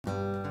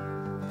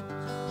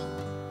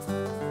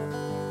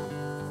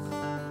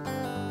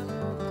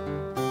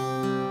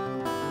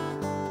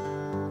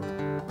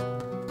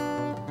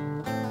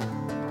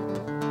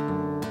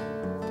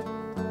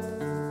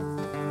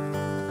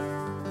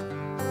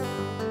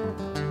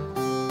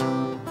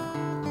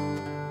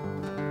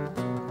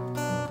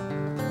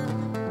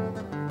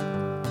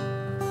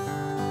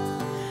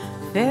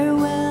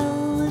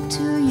Farewell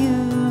to you,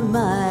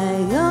 my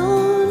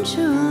own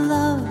true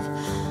love.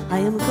 I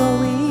am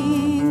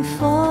going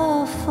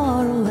far,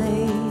 far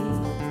away.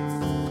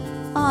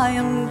 I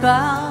am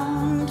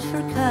bound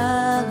for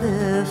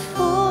California,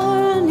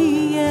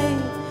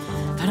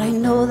 but I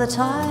know that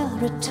I'll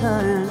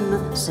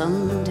return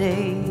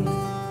someday.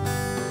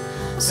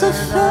 So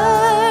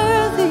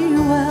fare thee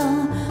well,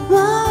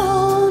 my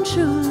own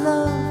true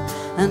love,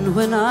 and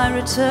when I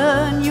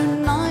return,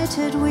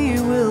 united we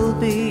will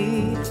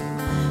be.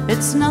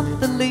 It's not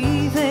the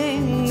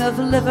leaving of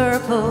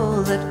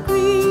Liverpool that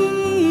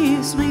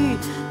grieves me,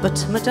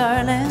 but my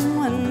darling,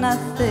 when I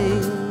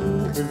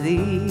think of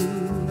thee.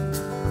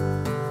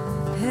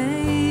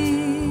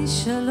 היי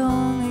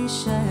שלום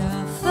אישה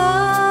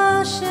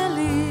יפה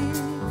שלי,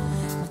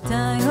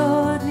 מתי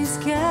עוד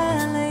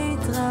נזכה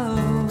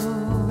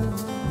להתראות?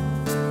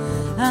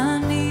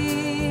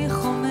 אני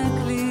חומק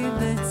לי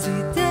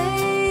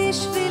בצידי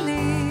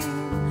שבילים,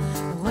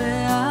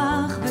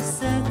 אורח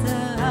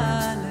בסתר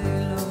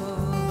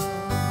הלילות.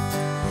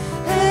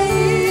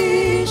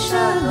 היי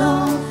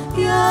שלום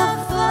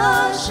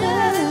יפה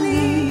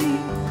שלי,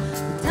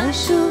 מתי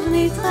שוב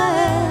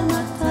נתראה,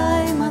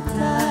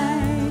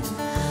 מתי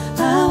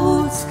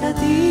ארוץ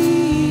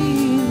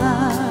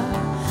קדימה,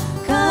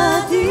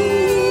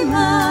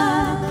 קדימה,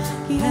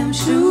 כי הם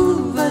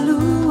שוב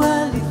עלו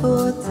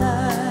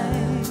אליפותיי.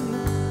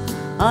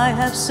 I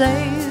have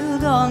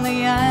sailed on the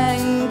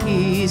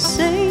Yankee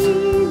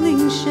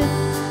sailing ship,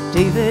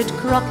 David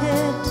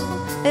Crockett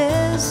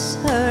is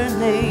her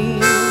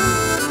name,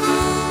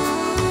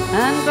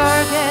 and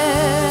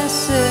Burgess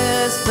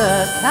is the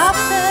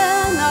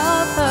captain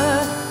of her,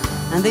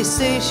 and they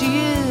say she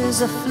is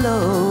a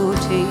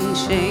floating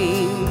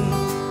shame.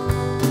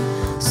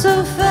 So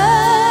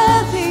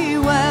fare thee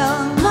well,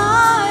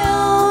 my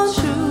own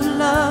true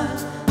love,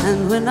 and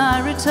when I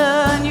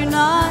return,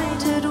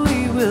 united we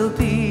will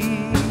be.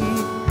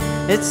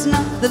 It's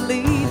not the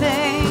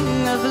leaving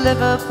of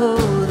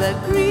Liverpool that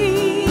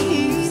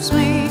grieves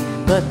me,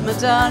 but my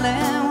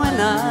darling, when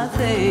I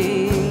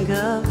think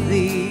of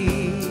thee.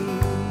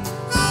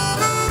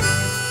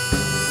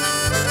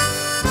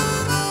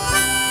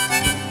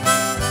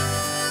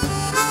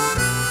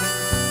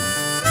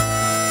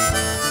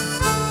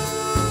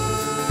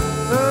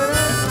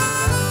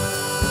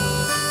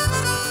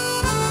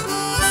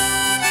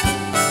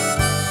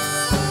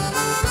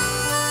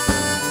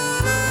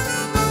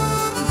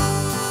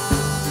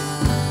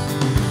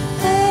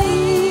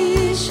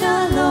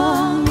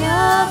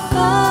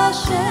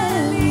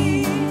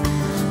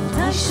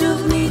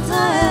 שוב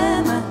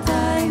נתראה,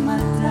 מתי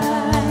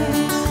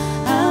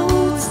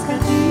ארוץ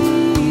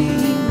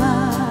קדימה,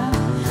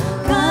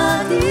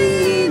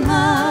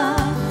 קדימה,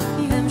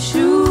 כי הם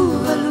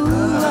שוב עלו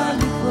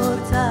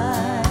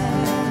אליפותיי.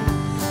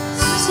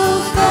 So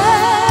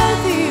fare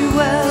thee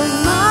well,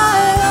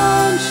 my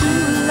own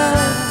true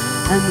love,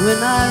 and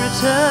when I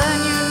return,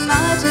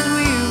 united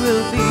we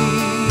will be.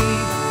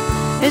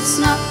 It's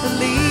not the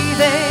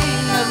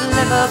leaving of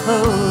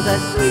Liverpool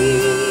that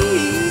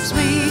grieves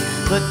me,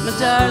 but my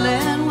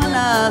darling, when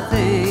I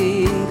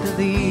think of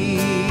thee,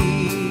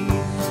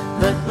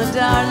 but my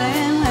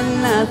darling, when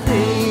I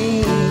think